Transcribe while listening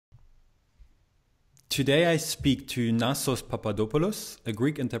Today I speak to Nasos Papadopoulos, a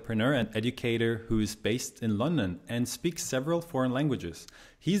Greek entrepreneur and educator who is based in London and speaks several foreign languages.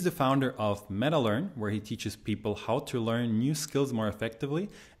 He's the founder of MetaLearn, where he teaches people how to learn new skills more effectively,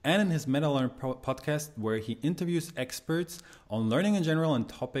 and in his MetaLearn podcast, where he interviews experts on learning in general and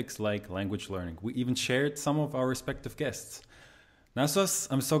topics like language learning. We even shared some of our respective guests. Nasos,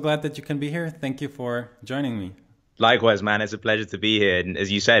 I'm so glad that you can be here. Thank you for joining me. Likewise, man, it's a pleasure to be here. And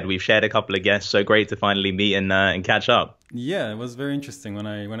as you said, we've shared a couple of guests. So great to finally meet and catch up. Yeah, it was very interesting. When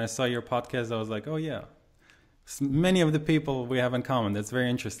I saw your podcast, I was like, oh yeah, many of the people we have in common. That's very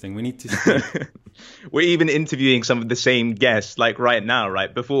interesting. We need to speak. We're even interviewing some of the same guests, like right now,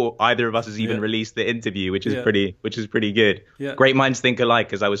 right before either of us has even released the interview, which is pretty good. Yeah. Great minds think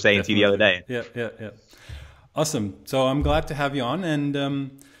alike, as I was saying to you the other day. Yeah. Awesome. So I'm glad to have you on.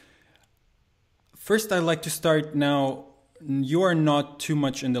 And first, I'd like to start now. You are not too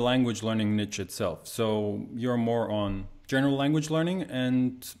much in the language learning niche itself. So you're more on general language learning.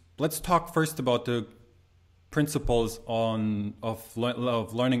 And let's talk first about the principles of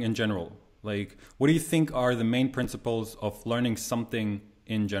learning in general. Like, what do you think are the main principles of learning something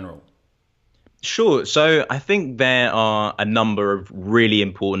in general? Sure. So I think there are a number of really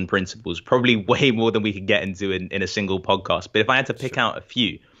important principles, probably way more than we could get into in a single podcast. But if I had to pick out a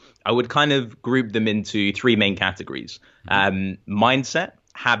few, I would kind of group them into three main categories: mindset,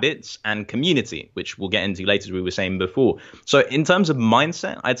 habits, and community, which we'll get into later, as we were saying before. So in terms of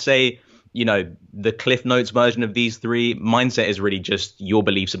mindset, I'd say, the Cliff Notes version of these three, mindset is really just your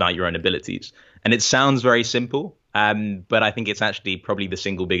beliefs about your own abilities. And it sounds very simple, but I think it's actually probably the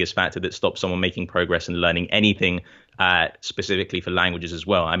single biggest factor that stops someone making progress and learning anything specifically for languages as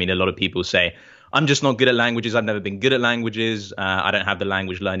well. I mean, a lot of people say, I'm just not good at languages. I've never been good at languages. I don't have the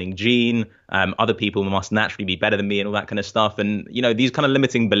language learning gene. Other people must naturally be better than me and all that kind of stuff. And, these kind of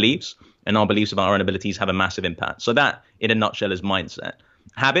limiting beliefs and our beliefs about our own abilities have a massive impact. So that, in a nutshell, is mindset.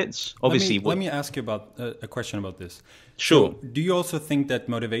 Habits, obviously. Let me ask you about a question about this. Sure. So, do you also think that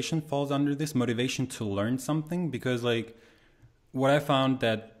motivation falls under this? Motivation to learn something? Because, like, what I found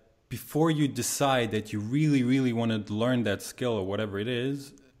that before you decide that you really, really want to learn that skill or whatever it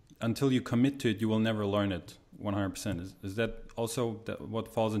is, until you commit to it, you will never learn it 100%. Is that also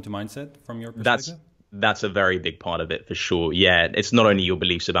what falls into mindset from your perspective? That's a very big part of it, for sure. Yeah, it's not only your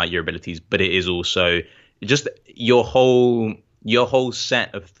beliefs about your abilities, but it is also just your whole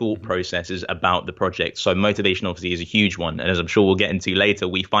set of thought processes about the project. So motivation obviously is a huge one. And as I'm sure we'll get into later,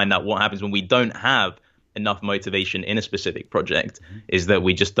 we find out what happens when we don't have enough motivation in a specific project is that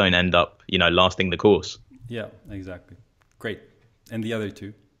we just don't end up, lasting the course. Yeah, exactly. Great. And the other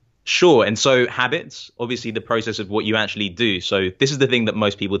two? Sure. And so habits, obviously the process of what you actually do. So this is the thing that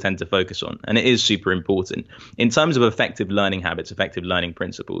most people tend to focus on, and it is super important. In terms of effective learning habits, effective learning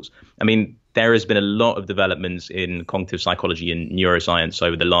principles, I mean, there has been a lot of developments in cognitive psychology and neuroscience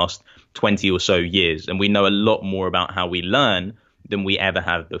over the last 20 or so years, and we know a lot more about how we learn than we ever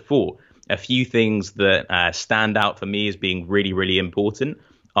have before. A few things that stand out for me as being really, really important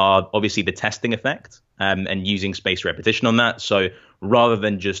are obviously the testing effect and using spaced repetition on that. So rather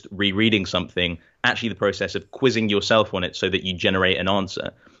than just rereading something, actually the process of quizzing yourself on it so that you generate an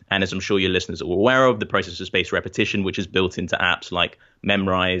answer. And as I'm sure your listeners are aware of, the process of spaced repetition, which is built into apps like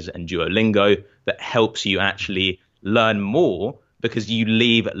Memrise and Duolingo, that helps you actually learn more because you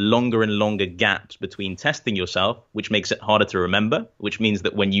leave longer and longer gaps between testing yourself, which makes it harder to remember, which means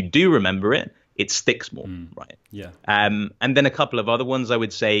that when you do remember it, it sticks more, right? Yeah. And then a couple of other ones, I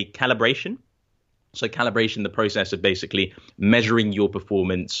would say calibration. So calibration, the process of basically measuring your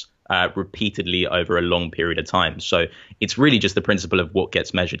performance repeatedly over a long period of time. So it's really just the principle of what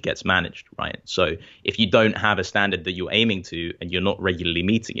gets measured gets managed, right? So if you don't have a standard that you're aiming to and you're not regularly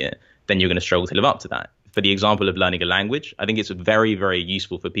meeting it, then you're going to struggle to live up to that. For the example of learning a language, I think it's very, very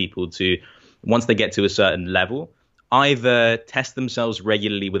useful for people to, once they get to a certain level, either test themselves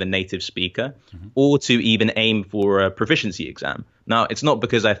regularly with a native speaker or to even aim for a proficiency exam. Now, it's not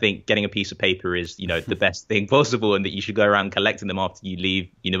because I think getting a piece of paper is, the best thing possible and that you should go around collecting them after you leave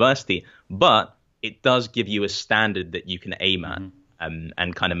university, but it does give you a standard that you can aim at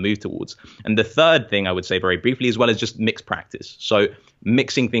and kind of move towards. And the third thing I would say very briefly as well is just mixed practice. So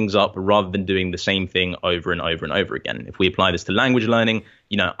mixing things up rather than doing the same thing over and over and over again. If we apply this to language learning,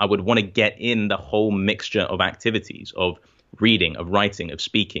 I would want to get in the whole mixture of activities of reading, of writing, of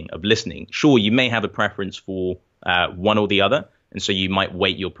speaking, of listening. Sure, you may have a preference for one or the other, and so you might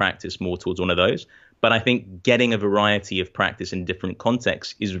weight your practice more towards one of those. But I think getting a variety of practice in different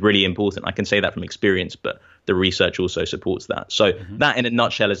contexts is really important. I can say that from experience, but the research also supports that. So that in a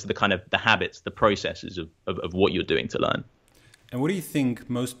nutshell is the kind of the habits, the processes of what you're doing to learn. And what do you think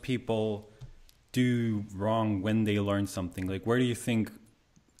most people do wrong when they learn something? Like, where do you think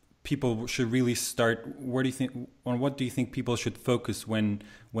people should really start? Where do you think, on what do you think people should focus when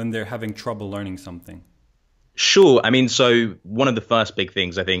they're having trouble learning something? Sure. I mean, so one of the first big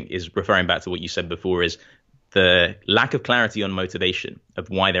things I think is referring back to what you said before is the lack of clarity on motivation of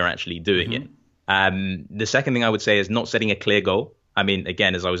why they're actually doing it. The second thing I would say is not setting a clear goal. I mean,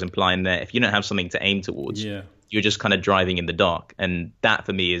 again, as I was implying there, if you don't have something to aim towards, you're just kind of driving in the dark. And that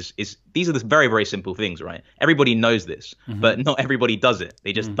for me is these are the very, very simple things, right? Everybody knows this, but not everybody does it.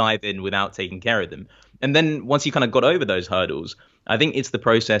 They just dive in without taking care of them. And then once you kind of got over those hurdles, I think it's the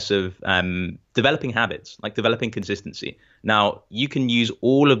process of developing habits, like developing consistency. Now, you can use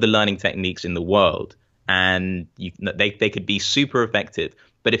all of the learning techniques in the world and they could be super effective.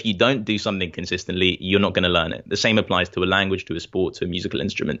 But if you don't do something consistently, you're not going to learn it. The same applies to a language, to a sport, to a musical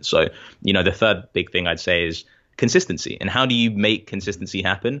instrument. So, the third big thing I'd say is consistency. And how do you make consistency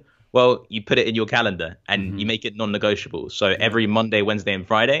happen? Well, you put it in your calendar and you make it non-negotiable. So every Monday, Wednesday, and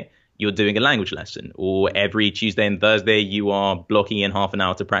Friday, you're doing a language lesson. Or every Tuesday and Thursday, you are blocking in half an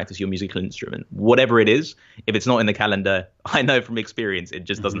hour to practice your musical instrument. Whatever it is, if it's not in the calendar, I know from experience, it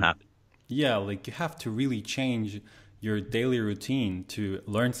just doesn't happen. Yeah, like you have to really change your daily routine to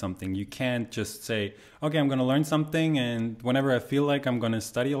learn something. You can't just say, okay, I'm going to learn something and whenever I feel like I'm going to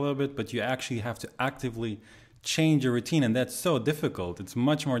study a little bit, but you actually have to actively change your routine. And that's so difficult. It's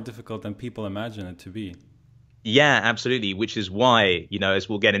much more difficult than people imagine it to be. Yeah, absolutely. Which is why, as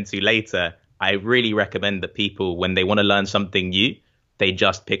we'll get into later, I really recommend that people, when they want to learn something new, they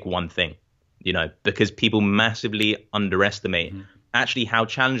just pick one thing, because people massively underestimate actually how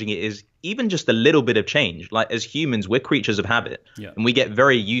challenging it is. Even just a little bit of change. Like as humans, we're creatures of habit and we get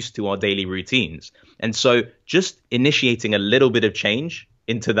very used to our daily routines. And so just initiating a little bit of change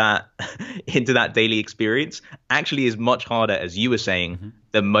into that daily experience actually is much harder, as you were saying,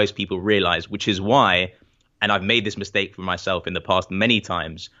 than most people realize, which is why, and I've made this mistake for myself in the past many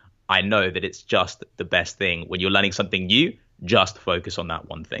times, I know that it's just the best thing. When you're learning something new, just focus on that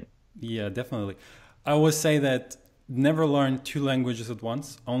one thing. Yeah, definitely. I always say that never learn two languages at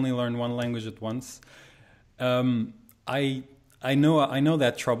once. Only learn one language at once. I know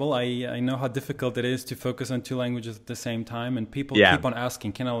that trouble. I know how difficult it is to focus on two languages at the same time. And people keep on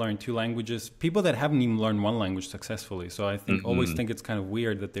asking, can I learn two languages? People that haven't even learned one language successfully. So I think always think it's kind of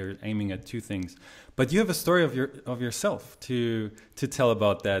weird that they're aiming at two things. But you have a story of yourself to tell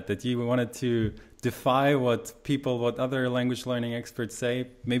about that you wanted to defy what other language learning experts say.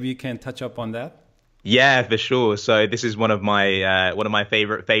 Maybe you can touch up on that. Yeah, for sure. So this is one of my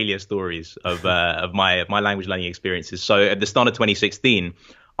favorite failure stories of my language learning experiences. So at the start of 2016,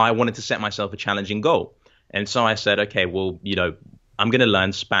 I wanted to set myself a challenging goal. And so I said, okay, well, I'm going to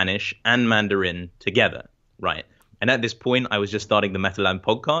learn Spanish and Mandarin together, right? And at this point, I was just starting the MetaLearn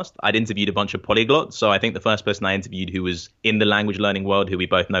podcast. I'd interviewed a bunch of polyglots. So I think the first person I interviewed who was in the language learning world, who we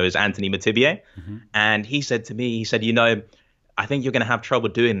both know, is Anthony Mativier. And he said to me, I think you're going to have trouble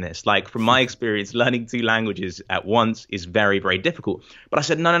doing this. Like from my experience, learning two languages at once is very, very difficult. But I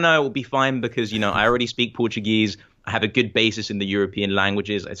said, no, it will be fine because, I already speak Portuguese. I have a good basis in the European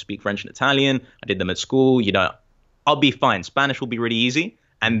languages. I speak French and Italian. I did them at school. I'll be fine. Spanish will be really easy.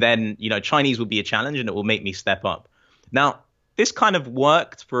 And then, Chinese will be a challenge and it will make me step up. Now, this kind of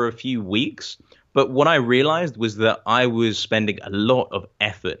worked for a few weeks. But what I realized was that I was spending a lot of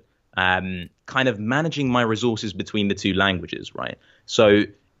effort kind of managing my resources between the two languages, right? So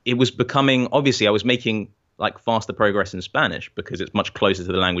it was becoming, obviously, I was making like faster progress in Spanish because it's much closer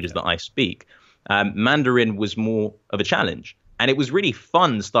to the languages that I speak. Mandarin was more of a challenge. And it was really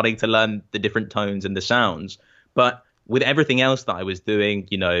fun starting to learn the different tones and the sounds. But with everything else that I was doing,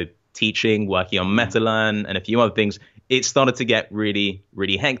 teaching, working on MetaLearn and a few other things, it started to get really,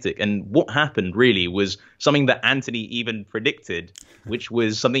 really hectic. And what happened really was something that Anthony even predicted, which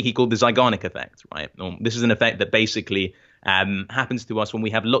was something he called the Zeigarnik effect, right? This is an effect that basically happens to us when we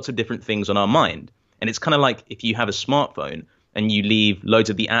have lots of different things on our mind. And it's kind of like if you have a smartphone and you leave loads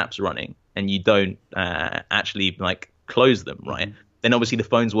of the apps running and you don't actually like close them, right? Then obviously the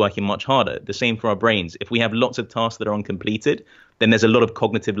phone's working much harder. The same for our brains. If we have lots of tasks that are uncompleted, then there's a lot of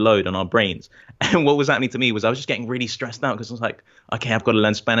cognitive load on our brains. And what was happening to me was I was just getting really stressed out because I was like, okay, I've got to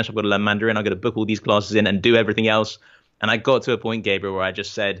learn Spanish, I've got to learn Mandarin, I've got to book all these classes in and do everything else. And I got to a point, Gabriel, where I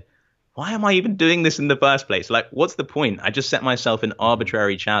just said, why am I even doing this in the first place? Like, what's the point? I just set myself an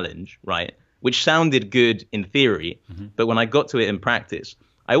arbitrary challenge, right? Which sounded good in theory, but when I got to it in practice,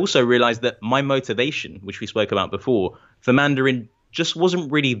 I also realized that my motivation, which we spoke about before, for Mandarin just wasn't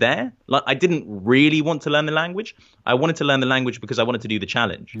really there. Like I didn't really want to learn the language. I wanted to learn the language because I wanted to do the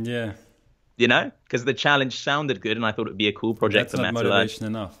challenge. Yeah. Because the challenge sounded good and I thought it would be a cool project. That's not motivation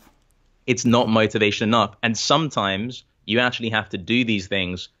enough. it's not motivation enough. And sometimes you actually have to do these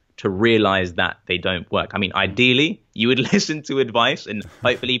things to realize that they don't work. I mean, ideally, you would listen to advice, and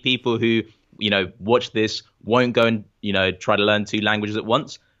hopefully people who, watch this won't go and, try to learn 2 languages at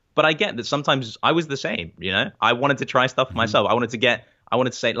once. But I get that sometimes I was the same, I wanted to try stuff for myself. I wanted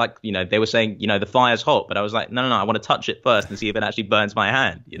to say, like, they were saying, the fire's hot, but I was like, no, I want to touch it first and see if it actually burns my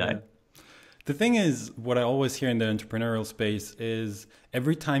hand, Yeah. The thing is, what I always hear in the entrepreneurial space is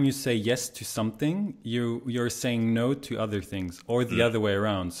every time you say yes to something, you're saying no to other things, or the other way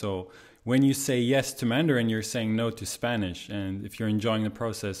around. So when you say yes to Mandarin, you're saying no to Spanish. And if you're enjoying the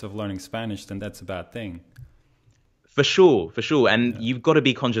process of learning Spanish, then that's a bad thing. For sure. And you've got to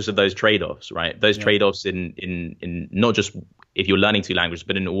be conscious of those trade-offs, right? Those trade-offs in not just if you're learning 2 languages,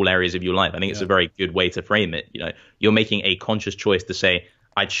 but in all areas of your life. I think it's a very good way to frame it. You're making a conscious choice to say,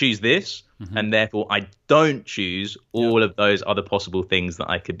 I choose this, and therefore I don't choose all of those other possible things that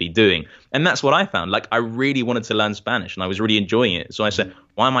I could be doing. And that's what I found. Like, I really wanted to learn Spanish and I was really enjoying it. So I said,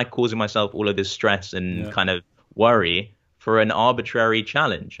 why am I causing myself all of this stress and kind of worry for an arbitrary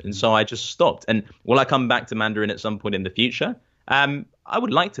challenge? And so I just stopped. And will I come back to Mandarin at some point in the future? I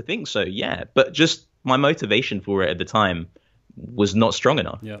would like to think so, yeah. But just my motivation for it at the time was not strong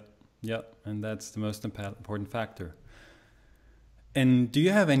enough. Yeah. And that's the most important factor. And do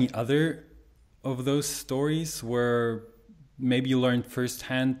you have any other of those stories where maybe you learned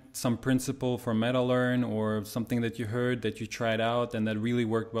firsthand some principle from MetaLearn, or something that you heard that you tried out and that really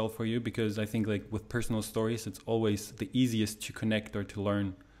worked well for you? Because I think, like, with personal stories, it's always the easiest to connect or to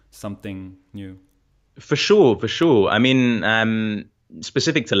learn something new. For sure. I mean,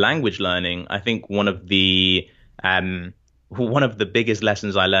 specific to language learning, I think one of the biggest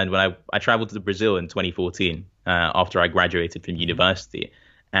lessons I learned when I traveled to Brazil in 2014 after I graduated from university.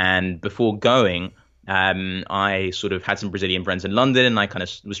 And before going, I sort of had some Brazilian friends in London, and I kind of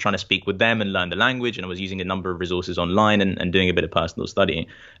was trying to speak with them and learn the language. And I was using a number of resources online and doing a bit of personal studying.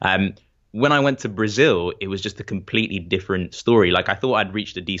 When I went to Brazil, it was just a completely different story. Like, I thought I'd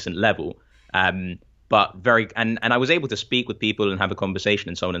reached a decent level, but and I was able to speak with people and have a conversation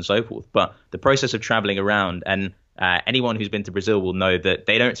and so on and so forth. But the process of traveling around, and anyone who's been to Brazil will know that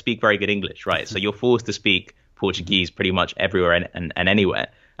they don't speak very good English, right? So you're forced to speak Portuguese pretty much everywhere and anywhere.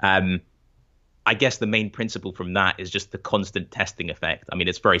 I guess the main principle from that is just the constant testing effect. I mean,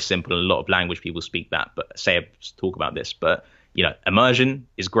 it's very simple. A lot of language people speak that, but talk about this. But, immersion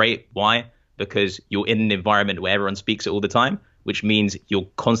is great. Why? Because you're in an environment where everyone speaks it all the time, which means you're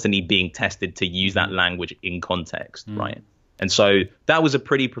constantly being tested to use that language in context, right? And so that was a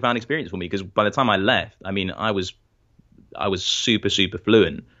pretty profound experience for me, because by the time I left, I mean, I was super, super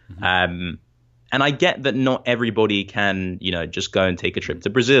fluent. And I get that not everybody can, just go and take a trip to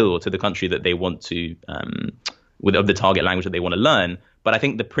Brazil or to the country that they want to, of the target language that they want to learn. But I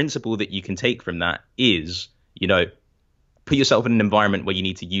think the principle that you can take from that is, put yourself in an environment where you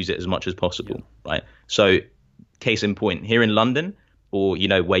need to use it as much as possible, right? So, case in point, here in London, or,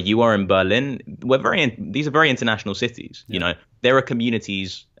 where you are in Berlin, these are very international cities. There are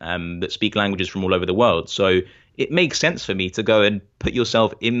communities that speak languages from all over the world. So it makes sense for me to go and put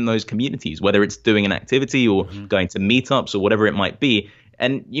yourself in those communities, whether it's doing an activity or going to meetups or whatever it might be.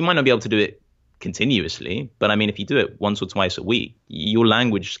 And you might not be able to do it continuously, but I mean, if you do it once or twice a week, your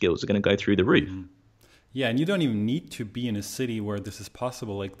language skills are going to go through the roof. Yeah, and you don't even need to be in a city where this is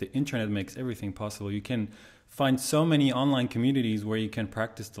possible. Like, the internet makes everything possible. You can find so many online communities where you can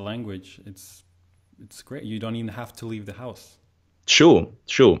practice the language. It's great. You don't even have to leave the house. Sure.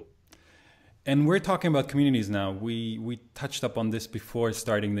 And we're talking about communities now. We touched up on this before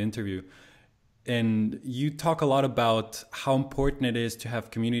starting the interview. And you talk a lot about how important it is to have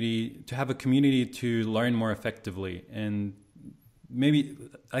a community to learn more effectively. And maybe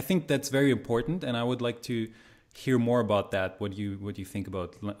I think that's very important, and I would like to hear more about that. What do you think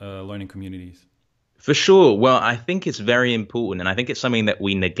about learning communities? For sure. Well, I think it's very important, and I think it's something that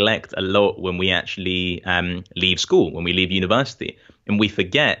we neglect a lot when we actually leave school, when we leave university, and we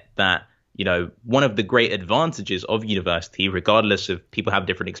forget that one of the great advantages of university, regardless of people have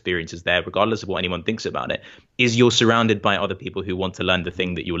different experiences there, regardless of what anyone thinks about it, is you're surrounded by other people who want to learn the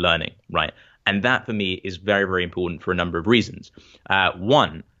thing that you're learning, right? And that for me is very, very important for a number of reasons.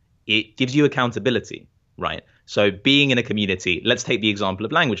 One, it gives you accountability, right? So being in a community, let's take the example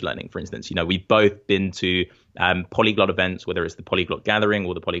of language learning, for instance. We've both been to polyglot events, whether it's the Polyglot Gathering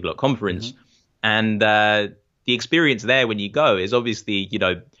or the Polyglot Conference. And the experience there when you go is obviously,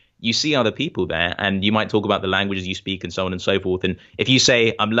 you see other people there, and you might talk about the languages you speak and so on and so forth. And if you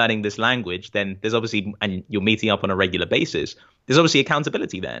say, I'm learning this language, then there's obviously, and you're meeting up on a regular basis, there's obviously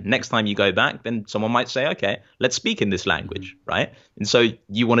accountability there. Next time you go back, then someone might say, okay, let's speak in this language, right? And so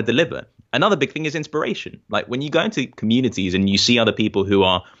you want to deliver. Another big thing is inspiration. Like when you go into communities and you see other people who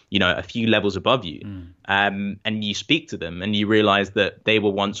are, you know, a few levels above you, and you speak to them and you realize that they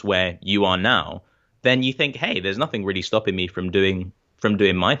were once where you are now, then you think, hey, there's nothing really stopping me from doing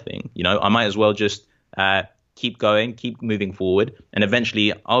my thing. You know, I might as well just keep going, keep moving forward, and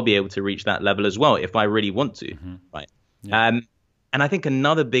eventually I'll be able to reach that level as well if I really want to, right? Yeah. And I think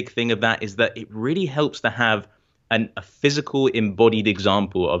another big thing of that is that it really helps to have a physical embodied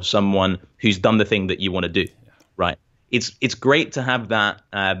example of someone who's done the thing that you want to do, right? It's great to have that,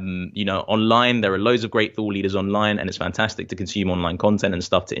 you know, online. There are loads of great thought leaders online, and it's fantastic to consume online content and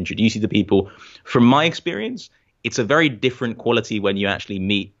stuff to introduce you to people. From my experience, it's a very different quality when you actually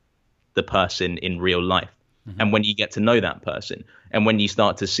meet the person in real life, and when you get to know that person, and when you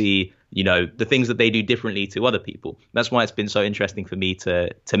start to see, you know, the things that they do differently to other people. That's why it's been so interesting for me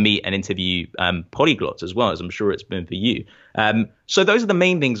to meet and interview polyglots as well, as I'm sure it's been for you. So those are the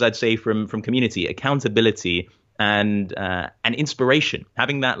main things I'd say from community: accountability and inspiration.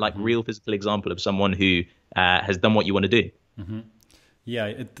 Having that like real physical example of someone who has done what you want to do. Yeah,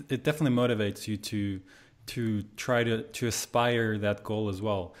 it definitely motivates you to try to aspire that goal as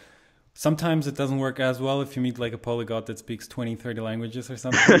well. Sometimes it doesn't work as well if you meet like a polyglot that speaks 20, 30 languages or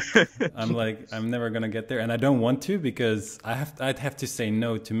something. I'm like, I'm never going to get there. And I don't want to, because I'd have to say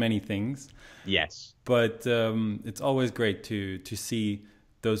no to many things. Yes. But it's always great to see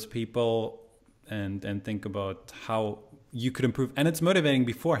those people and think about how you could improve. And it's motivating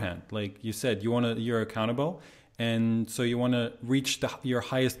beforehand. Like you said, you're accountable. And so you want to reach your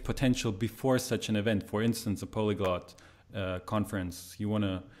highest potential before such an event. For instance, a polyglot conference.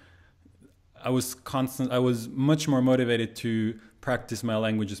 I was much more motivated to practice my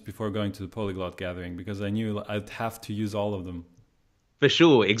languages before going to the polyglot gathering, because I knew I'd have to use all of them. For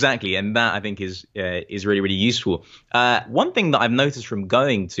sure, exactly, and that I think is really, really useful. One thing that I've noticed from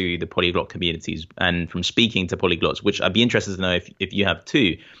going to the polyglot communities and from speaking to polyglots, which I'd be interested to know if you have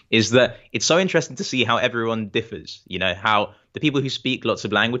too, is that it's so interesting to see how everyone differs. You know, how the people who speak lots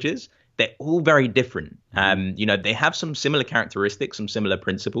of languages, they're all very different. You know, they have some similar characteristics, some similar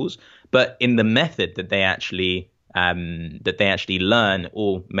principles, but in the method that they actually learn,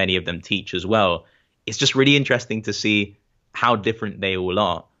 or many of them teach as well, it's just really interesting to see how different they all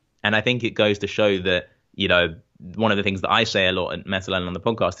are. And I think it goes to show that, you know, one of the things that I say a lot at MetaLearn on the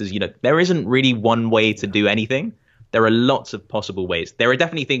podcast is, you know, there isn't really one way to do anything. There are lots of possible ways. There are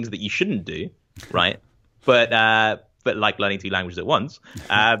definitely things that you shouldn't do, right? But like learning two languages at once.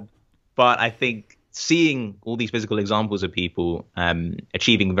 But I think seeing all these physical examples of people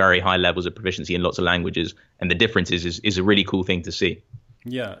achieving very high levels of proficiency in lots of languages and the differences is a really cool thing to see.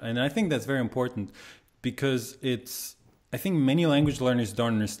 Yeah, and I think that's very important, because I think many language learners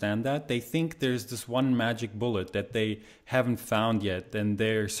don't understand that. They think there's this one magic bullet that they haven't found yet, and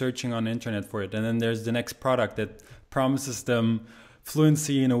they're searching on the internet for it. And then there's the next product that promises them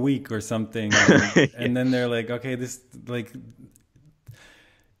fluency in a week or something. And then they're like, okay,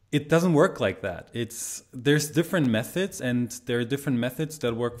 it doesn't work like that. There's different methods, and there are different methods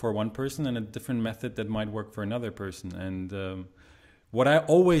that work for one person and a different method that might work for another person. And what I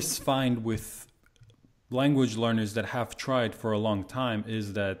always find with language learners that have tried for a long time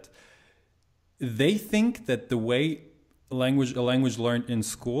is that they think that the way a language learned in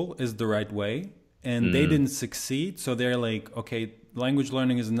school is the right way, and they didn't succeed. So they're like, okay, language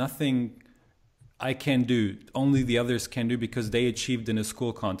learning is nothing I can do, only the others can do, because they achieved in a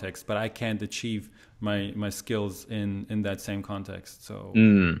school context, but I can't achieve my skills in that same context. So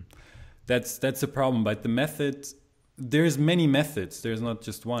that's a problem. But the method, there's many methods. There's not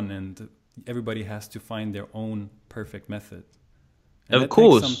just one, and everybody has to find their own perfect method. And of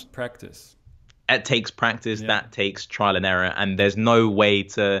course, takes some practice. It takes practice. Yeah. That takes trial and error, and there's no way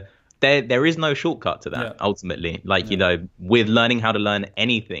to. There is no shortcut to that, ultimately. Like, you know, with learning how to learn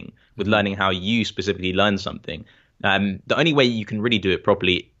anything, with learning how you specifically learn something, the only way you can really do it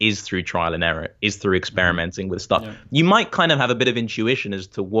properly is through trial and error, is through experimenting with stuff. Yeah. You might kind of have a bit of intuition as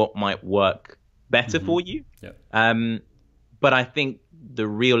to what might work better for you. Yeah. But I think the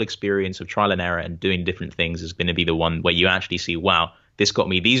real experience of trial and error and doing different things is going to be the one where you actually see, wow, this got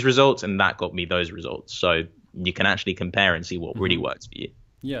me these results and that got me those results. So you can actually compare and see what really works for you.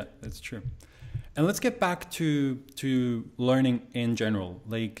 Yeah, that's true. And let's get back to learning in general.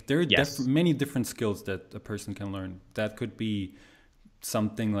 Like there are many different skills that a person can learn. That could be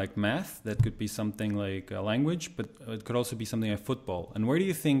something like math, that could be something like a language, but it could also be something like football. And where do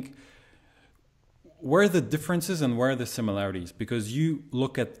you think, where are the differences and where are the similarities? Because you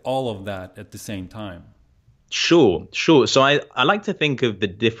look at all of that at the same time. Sure. So I like to think of the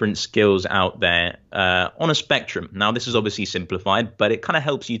different skills out there on a spectrum. Now, this is obviously simplified, but it kind of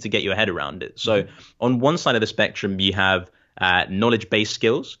helps you to get your head around it. So on one side of the spectrum, you have knowledge-based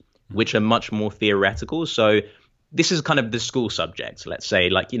skills, which are much more theoretical. So this is kind of the school subjects, let's say,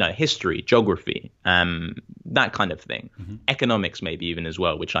 like, history, geography, that kind of thing. Economics, maybe even as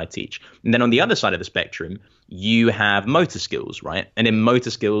well, which I teach. And then on the other side of the spectrum, you have motor skills, right? And in motor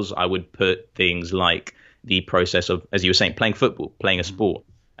skills, I would put things like the process of, as you were saying, playing football, playing a sport,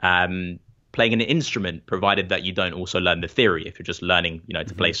 playing an instrument, provided that you don't also learn the theory, if you're just learning,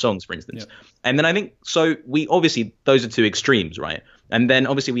 to play songs, for instance. Yeah. And then I think, so we obviously, those are two extremes, right? And then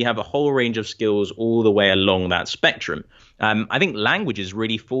obviously we have a whole range of skills all the way along that spectrum. I think languages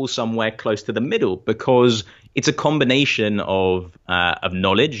really fall somewhere close to the middle, because it's a combination of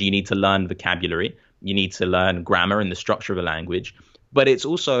knowledge. You need to learn vocabulary, you need to learn grammar and the structure of a language. But it's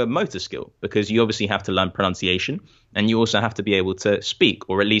also a motor skill, because you obviously have to learn pronunciation, and you also have to be able to speak,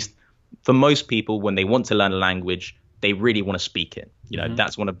 or at least for most people, when they want to learn a language, they really want to speak it.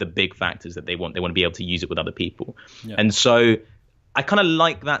 That's one of the big factors that they want. They want to be able to use it with other people. Yeah. And so I kind of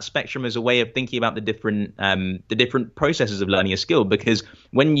like that spectrum as a way of thinking about the different processes of learning a skill, because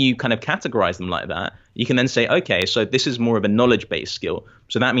when you kind of categorize them like that, you can then say, okay, so this is more of a knowledge-based skill.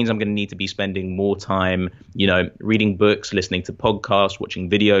 So that means I'm going to need to be spending more time, reading books, listening to podcasts, watching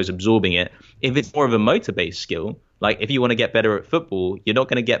videos, absorbing it. If it's more of a motor-based skill, like if you want to get better at football, you're not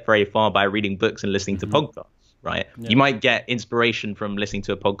going to get very far by reading books and listening to podcasts, right? Yeah. You might get inspiration from listening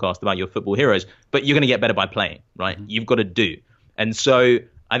to a podcast about your football heroes, but you're going to get better by playing, right? You've got to do. And so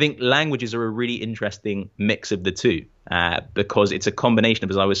I think languages are a really interesting mix of the two, because it's a combination of,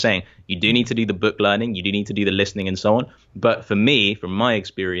 as I was saying, you do need to do the book learning, you do need to do the listening and so on. But for me, from my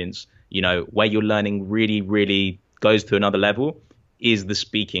experience, where your learning really, really goes to another level is the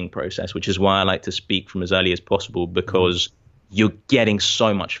speaking process, which is why I like to speak from as early as possible, because you're getting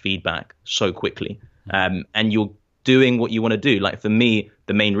so much feedback so quickly, and you're doing what you want to do. Like for me,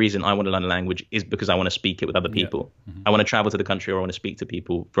 the main reason I want to learn a language is because I want to speak it with other people. I want to travel to the country, or I want to speak to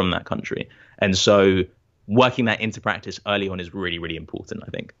people from that country. And so working that into practice early on is really, really important, I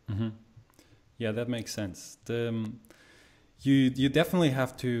think. Yeah, that makes sense. You definitely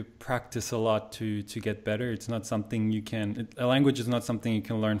have to practice a lot to get better. It's not something a language is not something you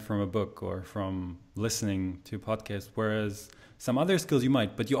can learn from a book or from listening to a podcast, whereas some other skills you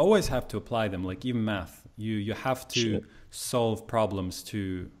might, but you always have to apply them, like even math. You have to solve problems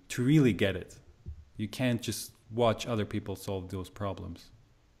to really get it. You can't just watch other people solve those problems.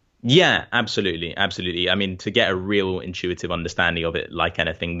 Yeah, absolutely. I mean, to get a real intuitive understanding of it, like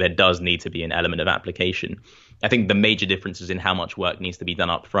anything, there does need to be an element of application. I think the major difference is in how much work needs to be done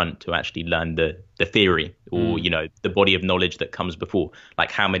up front to actually learn the theory, or, the body of knowledge that comes before.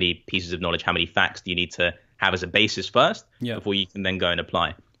 Like how many pieces of knowledge, how many facts do you need to have as a basis first before you can then go and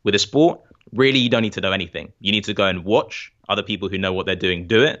apply. With a sport, really, you don't need to know anything. You need to go and watch other people who know what they're doing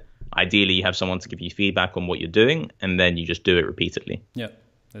do it. Ideally, you have someone to give you feedback on what you're doing, and then you just do it repeatedly. Yeah,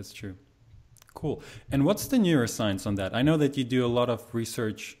 that's true. Cool. And what's the neuroscience on that? I know that you do a lot of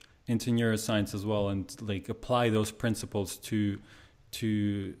research into neuroscience as well, and like apply those principles to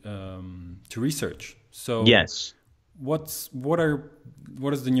research. So yes, what does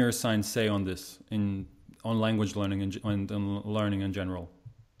the neuroscience say on this on language learning and learning in general?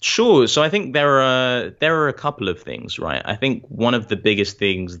 Sure. So I think there are a couple of things, right? I think one of the biggest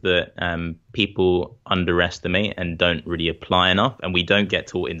things that people underestimate and don't really apply enough, and we don't get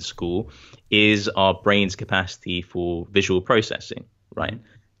taught in school, is our brain's capacity for visual processing, right?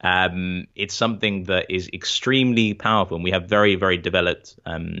 It's something that is extremely powerful, and we have very, very developed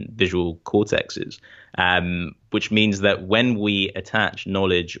visual cortexes, which means that when we attach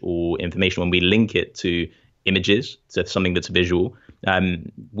knowledge or information, when we link it to images, to something that's visual,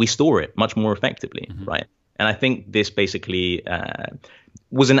 we store it much more effectively, right? And I think this basically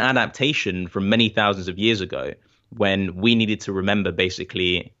was an adaptation from many thousands of years ago, when we needed to remember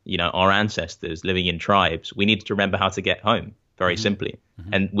basically, our ancestors living in tribes. We needed to remember how to get home, very simply,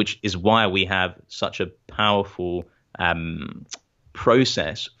 and which is why we have such a powerful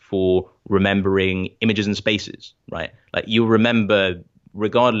process for remembering images and spaces, right? Like you'll remember,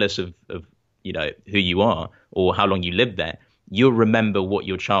 regardless of who you are or how long you lived there, you'll remember what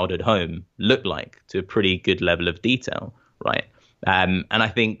your childhood home looked like to a pretty good level of detail, right? And I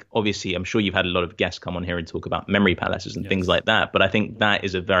think, obviously, I'm sure you've had a lot of guests come on here and talk about memory palaces and things like that. But I think that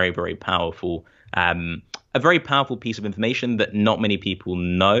is a very, very powerful a very powerful piece of information that not many people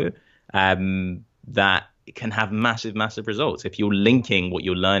know, that can have massive, massive results. If you're linking what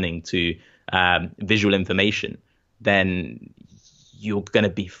you're learning to visual information, then you're going to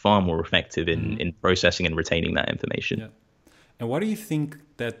be far more effective in processing and retaining that information. Yeah. And why do you think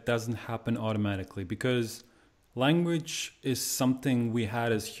that doesn't happen automatically? Because language is something we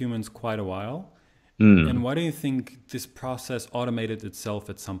had as humans quite a while. And why do you think this process automated itself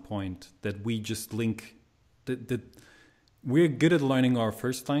at some point, that we just link that we're good at learning our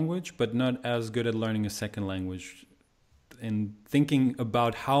first language, but not as good at learning a second language? And thinking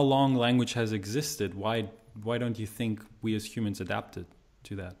about how long language has existed, why don't you think we as humans adapted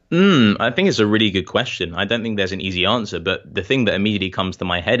to that? I think it's a really good question. I don't think there's an easy answer, but the thing that immediately comes to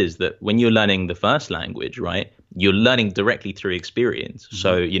my head is that when you're learning the first language, right, you're learning directly through experience.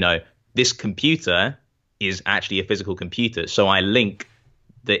 So, you know, this computer is actually a physical computer. So I link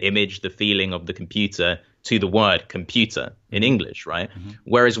the image, the feeling of the computer to the word computer in English, right?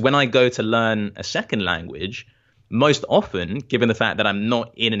 Whereas when I go to learn a second language, most often, given the fact that I'm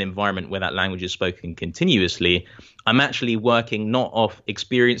not in an environment where that language is spoken continuously, I'm actually working not off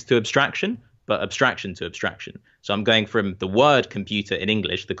experience to abstraction, but abstraction to abstraction. So I'm going from the word computer in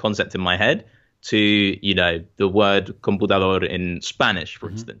English, the concept in my head, to, you know, the word computador in Spanish,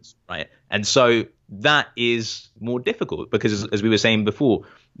 for instance, right? And so that is more difficult because, as we were saying before,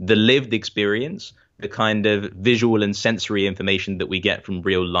 the lived experience, the kind of visual and sensory information that we get from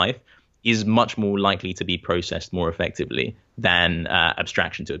real life is much more likely to be processed more effectively than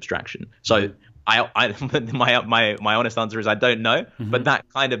abstraction to abstraction. So my honest answer is I don't know, but that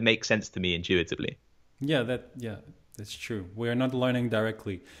kind of makes sense to me intuitively. Yeah, that's true. We are not learning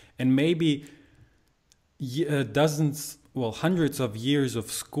directly. And maybe hundreds of years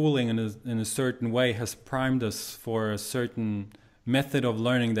of schooling in a certain way has primed us for a certain method of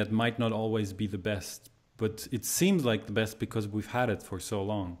learning that might not always be the best, but it seems like the best because we've had it for so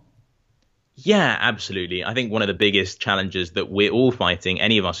long. Yeah, absolutely. I think one of the biggest challenges that we're all fighting,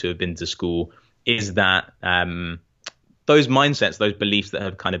 any of us who have been to school, is that those mindsets, those beliefs that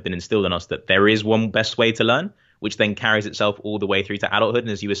have kind of been instilled in us that there is one best way to learn, which then carries itself all the way through to adulthood.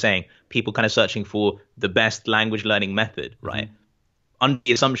 And as you were saying, people kind of searching for the best language learning method, right? Under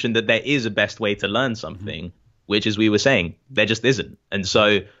the assumption that there is a best way to learn something, which, as we were saying, there just isn't. And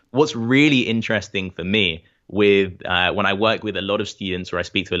so what's really interesting for me with when I work with a lot of students or I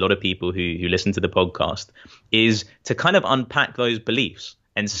speak to a lot of people who listen to the podcast is to kind of unpack those beliefs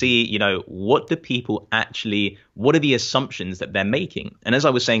and see, you know, what are the assumptions that they're making? And as I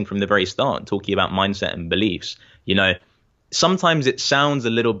was saying from the very start, talking about mindset and beliefs, you know, sometimes it sounds a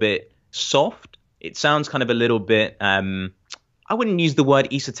little bit soft. It sounds kind of a little bit, I wouldn't use the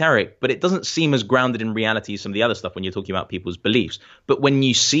word esoteric, but it doesn't seem as grounded in reality as some of the other stuff when you're talking about people's beliefs. But when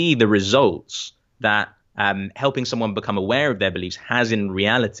you see the results that helping someone become aware of their beliefs has in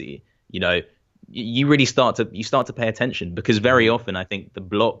reality, you know, you really start to pay attention, because very often I think the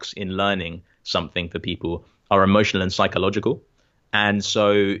blocks in learning something for people are emotional and psychological. And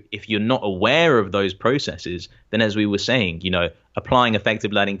so if you're not aware of those processes, then as we were saying, you know, applying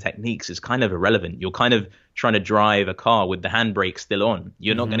effective learning techniques is kind of irrelevant. You're kind of trying to drive a car with the handbrake still on.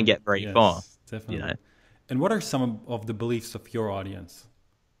 You're not going to get very far. Definitely. You know? And what are some of the beliefs of your audience?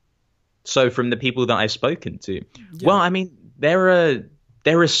 So from the people that I've spoken to, well, I mean, there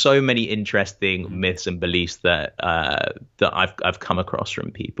are so many interesting myths and beliefs that I've come across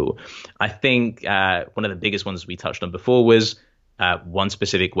from people. I think one of the biggest ones we touched on before was one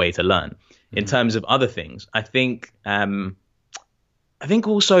specific way to learn. In terms of other things, I think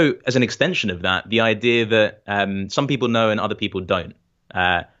also as an extension of that, the idea that some people know and other people don't,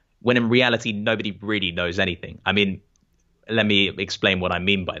 when in reality nobody really knows anything. I mean, let me explain what I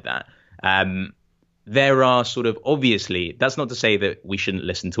mean by that. There are sort of, obviously, that's not to say that we shouldn't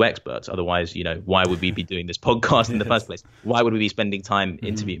listen to experts. Otherwise, you know, why would we be doing this podcast in the first place? Why would we be spending time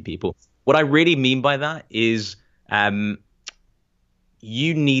interviewing people? What I really mean by that is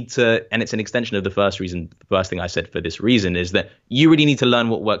you need to, and it's an extension of the first thing I said for this reason, is that you really need to learn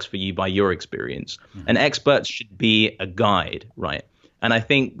what works for you by your experience. And experts should be a guide, right? And I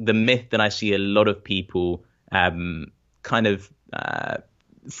think the myth that I see a lot of people kind of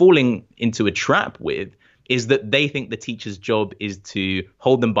falling into a trap with is that they think the teacher's job is to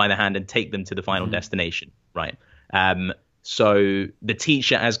hold them by the hand and take them to the final destination, right? So the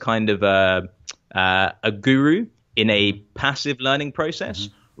teacher as kind of a guru in a passive learning process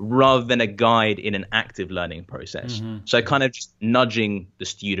rather than a guide in an active learning process. So kind of just nudging the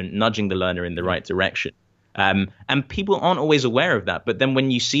student, nudging the learner in the right direction. And people aren't always aware of that. But then when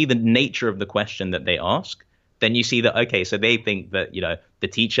you see the nature of the question that they ask, then you see that, okay, so they think that, the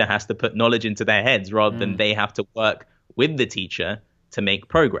teacher has to put knowledge into their heads rather than they have to work with the teacher to make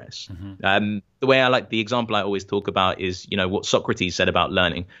progress. The way I like the example I always talk about is, what Socrates said about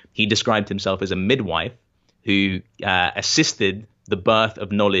learning. He described himself as a midwife who assisted the birth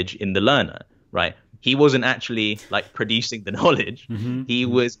of knowledge in the learner, right? He wasn't actually like producing the knowledge. He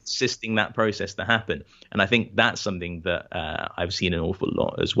was assisting that process to happen. And I think that's something that I've seen an awful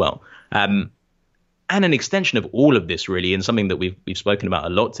lot as well. And an extension of all of this, really, and something that we've spoken about a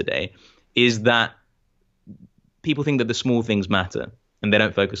lot today, is that people think that the small things matter and they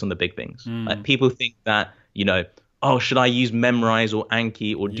don't focus on the big things. Like people think that, oh, should I use Memrise or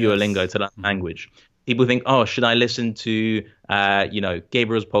Anki or Duolingo to learn language? People think, oh, should I listen to,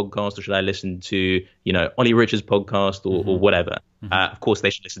 Gabriel's podcast, or should I listen to, Ollie Richards' podcast or whatever? Of course, they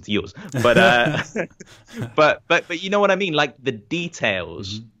should listen to yours. But, but you know what I mean? Like the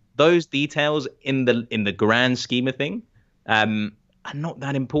details, those details in the grand scheme of thing, are not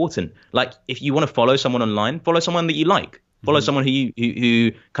that important. Like if you want to follow someone online, follow someone that you like. Follow someone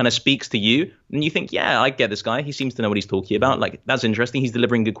who kind of speaks to you, and you think, yeah, I get this guy. He seems to know what he's talking about. Like that's interesting. He's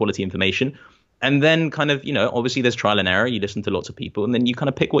delivering good quality information. And then kind of, obviously there's trial and error. You listen to lots of people and then you kind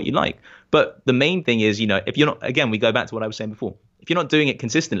of pick what you like. But the main thing is, if you're not, again, we go back to what I was saying before. If you're not doing it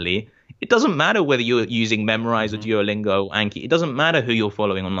consistently, it doesn't matter whether you're using Memrise or Duolingo or Anki. It doesn't matter who you're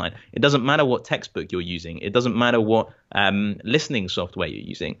following online. It doesn't matter what textbook you're using. It doesn't matter what listening software you're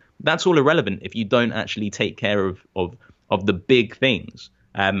using. That's all irrelevant if you don't actually take care of the big things.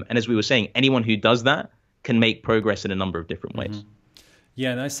 And as we were saying, anyone who does that can make progress in a number of different ways.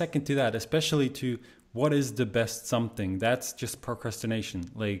 Yeah, and I second to that, especially to what is the best something. That's just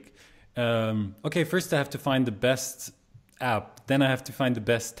procrastination. Like, okay, first I have to find the best app, then I have to find the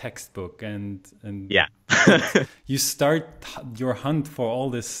best textbook, and yeah, you start your hunt for all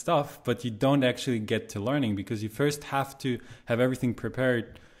this stuff, but you don't actually get to learning because you first have to have everything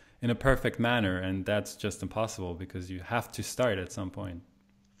prepared in a perfect manner, and that's just impossible because you have to start at some point.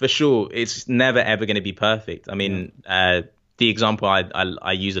 For sure, it's never ever going to be perfect. I mean, the example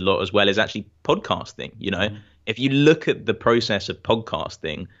I use a lot as well is actually podcasting. If you look at the process of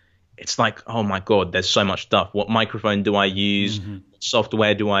podcasting, it's like, oh my God, there's so much stuff. What microphone do I use? What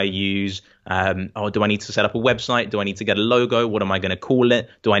software do I use? Do I need to set up a website? Do I need to get a logo? What am I going to call it?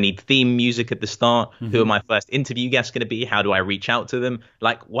 Do I need theme music at the start? Who are my first interview guests going to be? How do I reach out to them?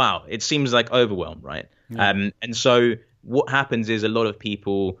 Like, wow, it seems like overwhelm, right? And so what happens is a lot of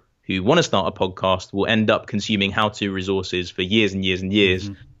people who want to start a podcast will end up consuming how-to resources for years and years and years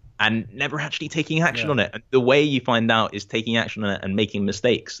and never actually taking action on it. And the way you find out is taking action on it and making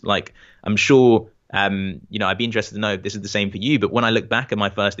mistakes. Like, I'm sure, I'd be interested to know if this is the same for you, but when I look back at my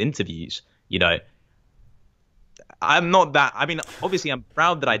first interviews, I'm not that, obviously I'm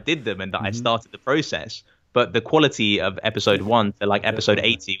proud that I did them and that I started the process, but the quality of episode 1 to like episode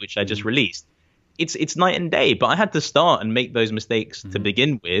 80, which I just released, it's night and day. But I had to start and make those mistakes to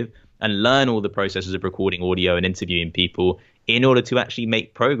begin with and learn all the processes of recording audio and interviewing people in order to actually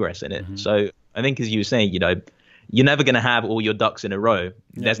make progress in it. So I think, as you were saying, you're never going to have all your ducks in a row.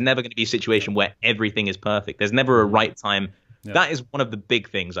 There's never going to be a situation where everything is perfect. There's never a right time. That is one of the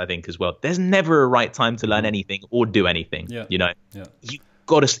big things, I think, as well. There's never a right time to learn anything or do anything. You've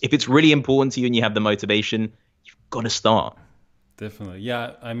got to, if it's really important to you and you have the motivation, you've got to start. Definitely.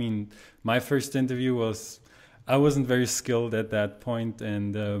 Yeah. I mean, my first interview I wasn't very skilled at that point.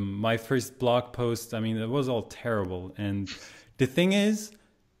 And my first blog post, it was all terrible. And the thing is,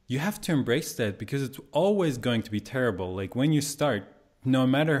 you have to embrace that because it's always going to be terrible. Like when you start, no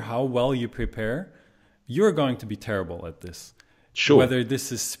matter how well you prepare, you're going to be terrible at this. Sure. Whether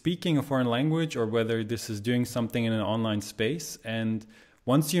this is speaking a foreign language or whether this is doing something in an online space. And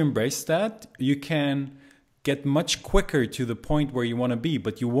once you embrace that, you can get much quicker to the point where you want to be,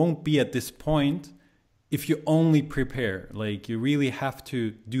 but you won't be at this point if you only prepare. Like you really have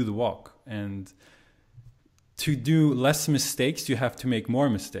to do the walk, and to do less mistakes, you have to make more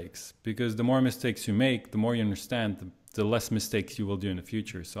mistakes, because the more mistakes you make, the more you understand, the less mistakes you will do in the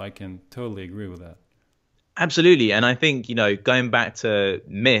future. So I can totally agree with that. Absolutely. And I think, going back to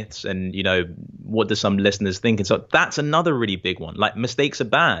myths and, what do some listeners think? And so that's another really big one. Like mistakes are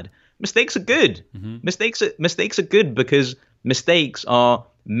bad. Mistakes are good. Mistakes are good because mistakes are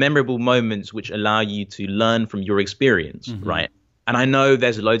memorable moments which allow you to learn from your experience, right? And I know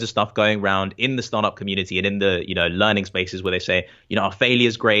there's loads of stuff going around in the startup community and in the, learning spaces where they say, failure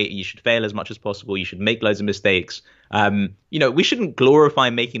is great. You should fail as much as possible. You should make loads of mistakes. We shouldn't glorify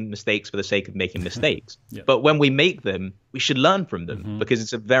making mistakes for the sake of making mistakes. But when we make them, we should learn from them because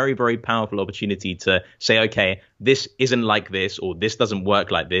it's a very, very powerful opportunity to say, okay, this isn't like this, or this doesn't work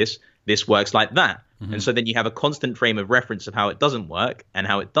like this. This works like that. And so then you have a constant frame of reference of how it doesn't work and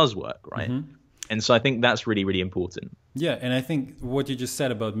how it does work, right? And so I think that's really, really important. Yeah, and I think what you just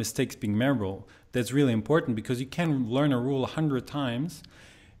said about mistakes being memorable, that's really important, because you can learn a rule 100 times,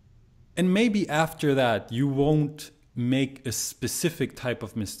 and maybe after that you won't make a specific type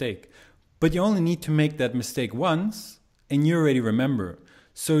of mistake, but you only need to make that mistake once and you already remember.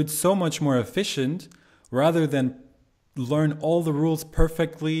 So it's so much more efficient, rather than learn all the rules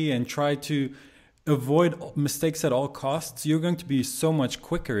perfectly and try to avoid mistakes at all costs. You're going to be so much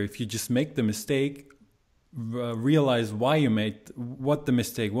quicker if you just make the mistake, realize why you made what the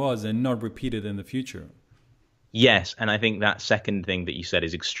mistake was, and not repeat it in the future. Yes, and I think that second thing that you said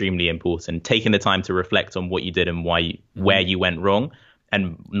is extremely important. Taking the time to reflect on what you did and why where you went wrong,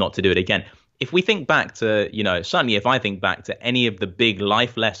 and not to do it again. If we think back to, certainly if I think back to any of the big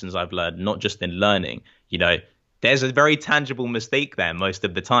life lessons I've learned, not just in learning, there's a very tangible mistake there most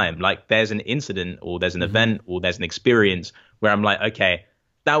of the time. Like there's an incident, or there's an event, or there's an experience where I'm like, okay,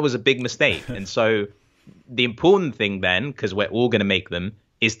 that was a big mistake. And so the important thing then, because we're all going to make them,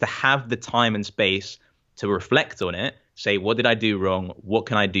 is to have the time and space to reflect on it, say, what did I do wrong? What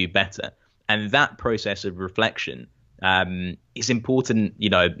can I do better? And that process of reflection is important,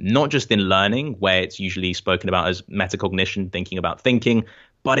 not just in learning, where it's usually spoken about as metacognition, thinking about thinking,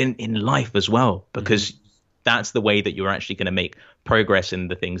 but in life as well, because that's the way that you're actually going to make progress in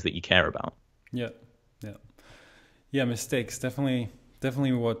the things that you care about. Yeah, mistakes, definitely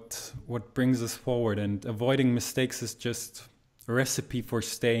what brings us forward, and avoiding mistakes is just a recipe for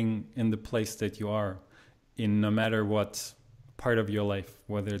staying in the place that you are in, no matter what part of your life,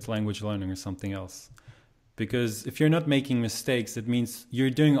 whether it's language learning or something else. Because if you're not making mistakes, it means you're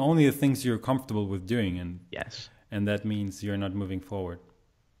doing only the things you're comfortable with doing, and that means you're not moving forward.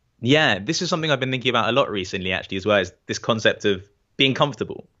 Yeah, this is something I've been thinking about a lot recently, actually, as well, as this concept of being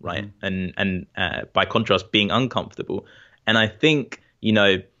comfortable, right? And by contrast, being uncomfortable. And I think,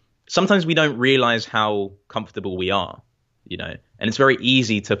 sometimes we don't realize how comfortable we are, and it's very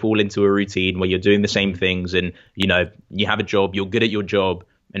easy to fall into a routine where you're doing the same things, and, you have a job, you're good at your job,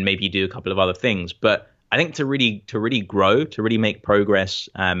 and maybe you do a couple of other things. But I think to really grow, to really make progress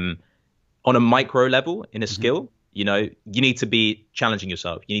on a micro level in a skill, you need to be challenging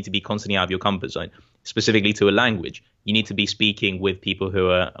yourself. You need to be constantly out of your comfort zone. Specifically to a language, you need to be speaking with people who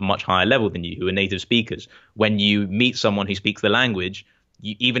are a much higher level than you, who are native speakers. When you meet someone who speaks the language,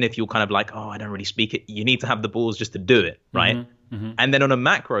 even if you're kind of like, oh, I don't really speak it, you need to have the balls just to do it, right? And then on a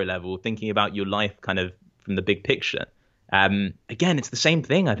macro level, thinking about your life kind of from the big picture. Again, it's the same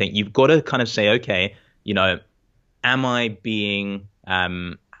thing. I think you've got to kind of say, okay, am I being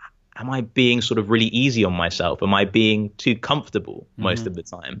sort of really easy on myself? Am I being too comfortable most of the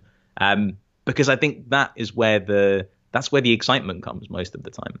time? Because I think that's where the excitement comes most of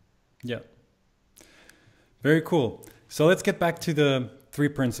the time. Yeah. Very cool. So let's get back to the 3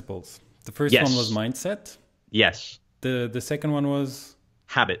 principles. The first one was mindset. Yes. The second one was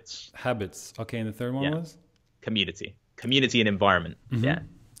habits. Okay, and the third one was community and environment. Yeah.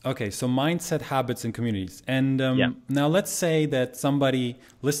 Okay, so mindset, habits, and communities. And now let's say that somebody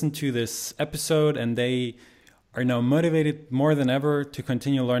listened to this episode and they are now motivated more than ever to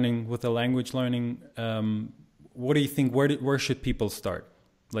continue learning with the language learning. What do you think? Where should people start?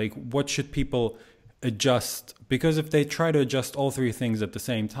 Like, what should people adjust? Because if they try to adjust all 3 things at the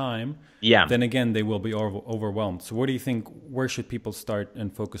same time, then again, they will be overwhelmed. So what do you think? Where should people start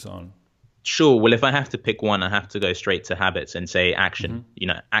and focus on? Sure. Well, if I have to pick one, I have to go straight to habits and say action.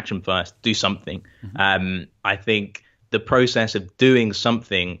 Action first. Do something. I think the process of doing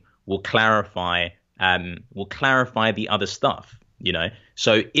something will clarify the other stuff.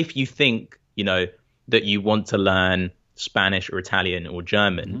 So if you think that you want to learn Spanish or Italian or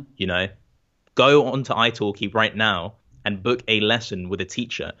German, go onto italki right now and book a lesson with a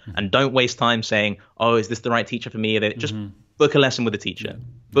teacher, and don't waste time saying, oh, is this the right teacher for me? Just book a lesson with a teacher.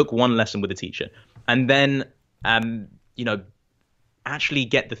 Book one lesson with a teacher, and then actually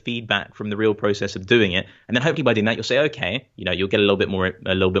get the feedback from the real process of doing it. And then hopefully by doing that, you'll say, okay, you'll get a little bit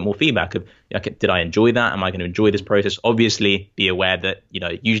more feedback of, okay, did I enjoy that? Am I going to enjoy this process? Obviously, be aware that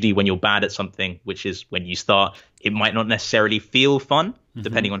usually when you're bad at something, which is when you start, it might not necessarily feel fun,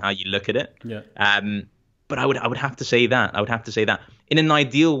 depending on how you look at it. But I would have to say that. In an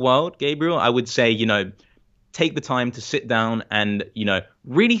ideal world, Gabriel, I would say, take the time to sit down and,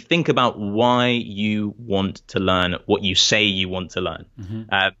 really think about why you want to learn what you say you want to learn.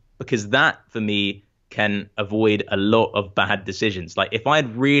 Because that, for me, can avoid a lot of bad decisions. Like if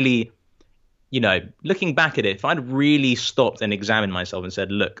I'd really, looking back at it, if I'd really stopped and examined myself and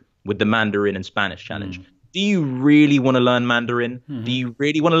said, look, with the Mandarin and Spanish challenge, do you really want to learn Mandarin? Do you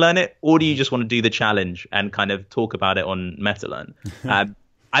really want to learn it? Or do you just want to do the challenge and kind of talk about it on MetaLearn?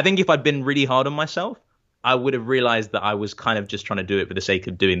 I think if I'd been really hard on myself, I would have realized that I was kind of just trying to do it for the sake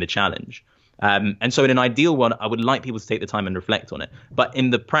of doing the challenge. And so in an ideal one, I would like people to take the time and reflect on it. But in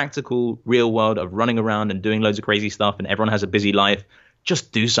the practical, real world of running around and doing loads of crazy stuff and everyone has a busy life,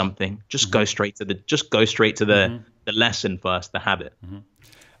 just do something. Just go straight to the lesson first, the habit.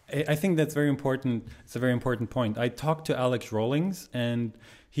 I think that's very important. It's a very important point. I talked to Alex Rawlings, and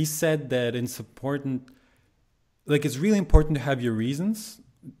he said that it's important, like it's really important to have your reasons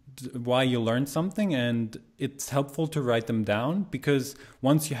why you learned something, and it's helpful to write them down, because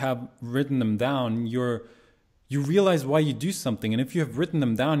once you have written them down, you realize why you do something. And if you have written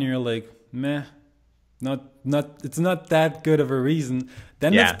them down, you're like, meh, it's not that good of a reason,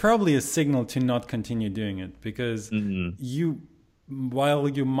 then that's probably a signal to not continue doing it, because while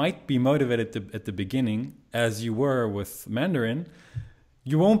you might be motivated at the beginning, as you were with Mandarin,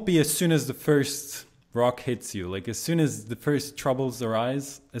 you won't be as soon as the first rock hits you. Like as soon as the first troubles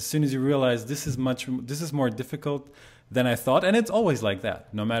arise, as soon as you realize this is more difficult than I thought, and it's always like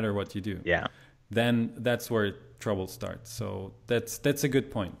that, no matter what you do. Yeah. Then that's where trouble starts. So that's a good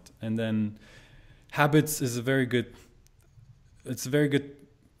point. And then habits is a very good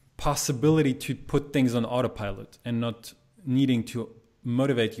possibility to put things on autopilot and not needing to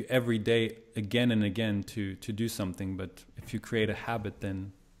motivate you every day again and again to do something. But if you create a habit,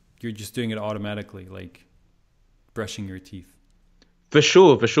 then you're just doing it automatically, like brushing your teeth. For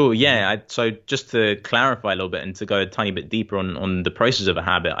sure. Yeah. So just to clarify a little bit and to go a tiny bit deeper on the process of a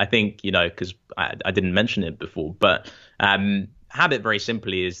habit, I think, because I didn't mention it before, but habit very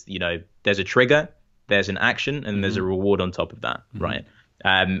simply is, there's a trigger, there's an action, and there's a reward on top of that, right?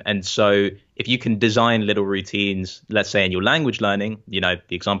 And so if you can design little routines, let's say in your language learning, the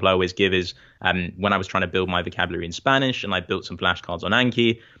example I always give is when I was trying to build my vocabulary in Spanish and I built some flashcards on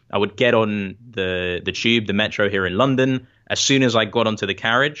Anki, I would get on the tube, the metro here in London. As soon as I got onto the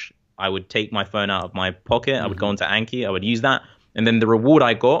carriage, I would take my phone out of my pocket. I would go onto Anki. I would use that. And then the reward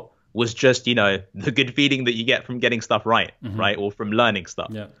I got was just, the good feeling that you get from getting stuff right, right? Or from learning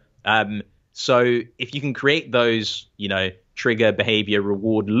stuff. Yeah. So if you can create those, trigger, behavior,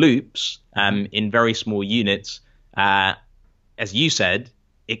 reward loops in very small units, as you said,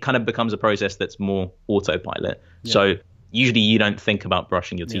 it kind of becomes a process that's more autopilot. Yeah. So usually you don't think about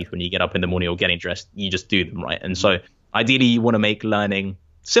brushing your teeth when you get up in the morning or getting dressed. You just do them, right? And so ideally you want to make learning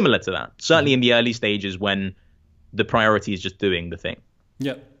similar to that, certainly in the early stages when the priority is just doing the thing.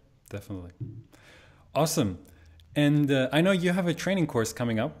 Yeah, definitely. Awesome. And I know you have a training course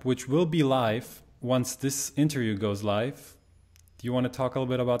coming up, which will be live once this interview goes live. Do you want to talk a little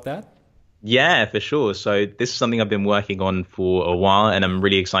bit about that? Yeah, for sure. So this is something I've been working on for a while, and I'm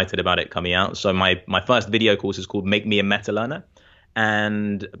really excited about it coming out. So my first video course is called Me A Metalearner.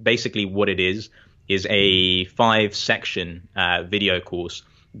 And basically what it is a 5-section video course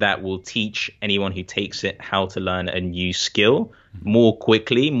that will teach anyone who takes it how to learn a new skill more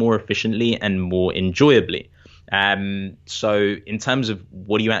quickly, more efficiently, and more enjoyably. So in terms of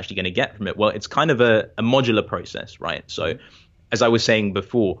what are you actually going to get from it? Well, it's kind of a modular process, right? So as I was saying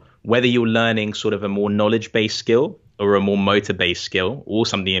before, whether you're learning sort of a more knowledge-based skill or a more motor-based skill or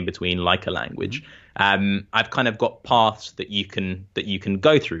something in between like a language, I've kind of got paths that you can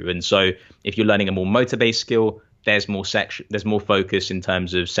go through. And so if you're learning a more motor-based skill, there's more focus in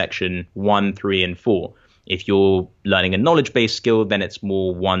terms of section 1, 3, and 4. If you're learning a knowledge-based skill, then it's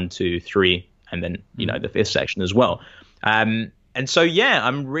more 1, 2, 3, and then, the 5th section as well. And so,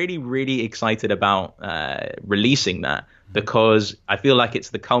 I'm really, really excited about releasing that because I feel like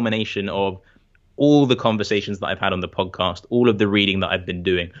it's the culmination of all the conversations that I've had on the podcast, all of the reading that I've been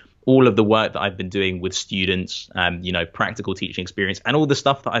doing, all of the work that I've been doing with students, practical teaching experience, and all the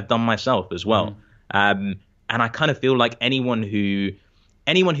stuff that I've done myself as well. And I kind of feel like anyone who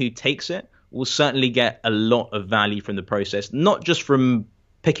takes it will certainly get a lot of value from the process, not just from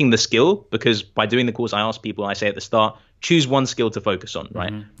picking the skill, because by doing the course, I say at the start, choose one skill to focus on,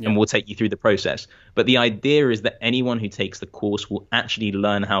 right? And we'll take you through the process. But the idea is that anyone who takes the course will actually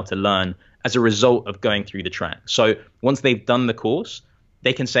learn how to learn as a result of going through the track. So once they've done the course,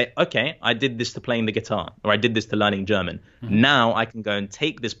 they can say, okay, I did this to playing the guitar, or I did this to learning German. Now I can go and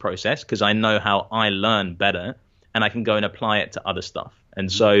take this process because I know how I learn better, and I can go and apply it to other stuff.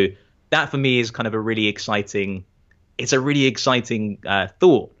 And so that for me is kind of a really exciting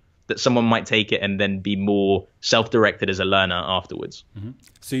thought that someone might take it and then be more self-directed as a learner afterwards.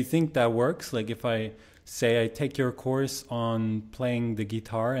 So you think that works? Like if I say I take your course on playing the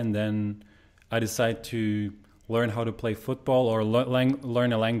guitar and then I decide to learn how to play football or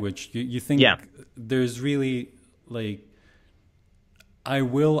learn a language, you think there's really like, I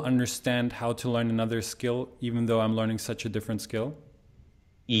will understand how to learn another skill even though I'm learning such a different skill?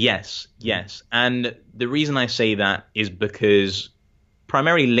 Yes. And the reason I say that is because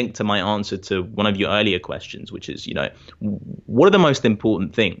primarily linked to my answer to one of your earlier questions, which is, what are the most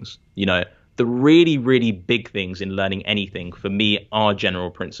important things? The really, really big things in learning anything for me are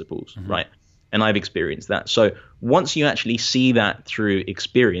general principles, right? And I've experienced that. So once you actually see that through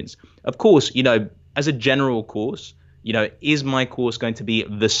experience, of course, as a general course, is my course going to be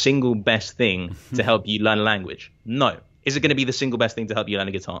the single best thing to help you learn a language? No. Is it going to be the single best thing to help you learn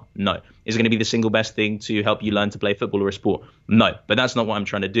a guitar? No. Is it going to be the single best thing to help you learn to play football or a sport? No. But that's not what I'm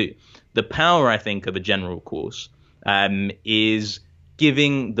trying to do. The power, I think, of a general course is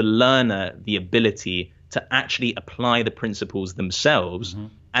giving the learner the ability to actually apply the principles themselves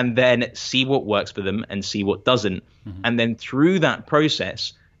and then see what works for them and see what doesn't. And then through that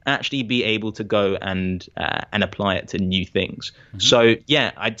process, actually be able to go and apply it to new things. So,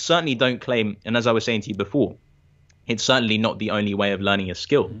 yeah, I certainly don't claim, and as I was saying to you before, it's certainly not the only way of learning a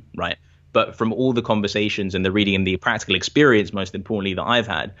skill, right? But from all the conversations and the reading and the practical experience, most importantly, that I've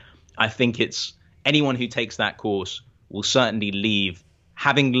had, I think it's anyone who takes that course will certainly leave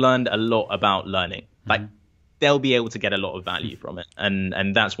having learned a lot about learning. Like, they'll be able to get a lot of value from it.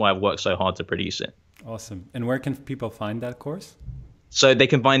 And that's why I've worked so hard to produce it. Awesome. And where can people find that course? So they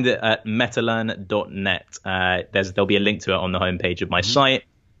can find it at metalearn.net. There'll be a link to it on the homepage of my site.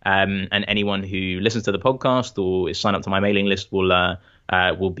 And anyone who listens to the podcast or is signed up to my mailing list will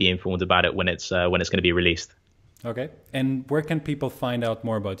be informed about it when it's going to be released. Okay. And where can people find out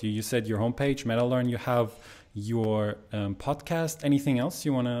more about you? You said your homepage, MetaLearn. You have your podcast. Anything else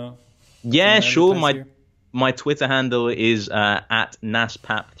you want to? Yeah, sure. My Twitter handle is at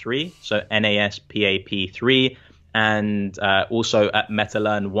naspap3, so NASPAP3, and also at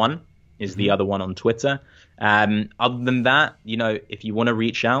metalearn1 is the other one on Twitter. Other than that, if you want to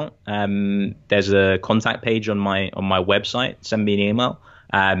reach out, there's a contact page on my website. Send me an email.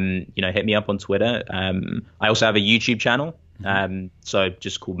 Hit me up on Twitter. I also have a YouTube channel, so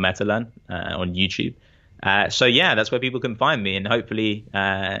just called MetaLearn on YouTube. So yeah, that's where people can find me, and hopefully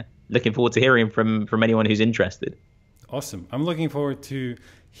looking forward to hearing from anyone who's interested. Awesome. I'm looking forward to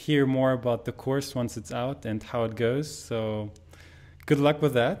hear more about the course once it's out and how it goes. So good luck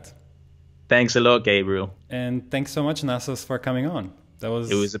with that. Thanks a lot, Gabriel. And thanks so much, Nasos, for coming on. It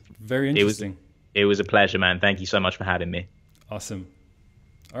was very interesting. It was a pleasure, man. Thank you so much for having me. Awesome.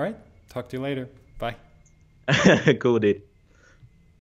 All right. Talk to you later. Bye. Cool, dude.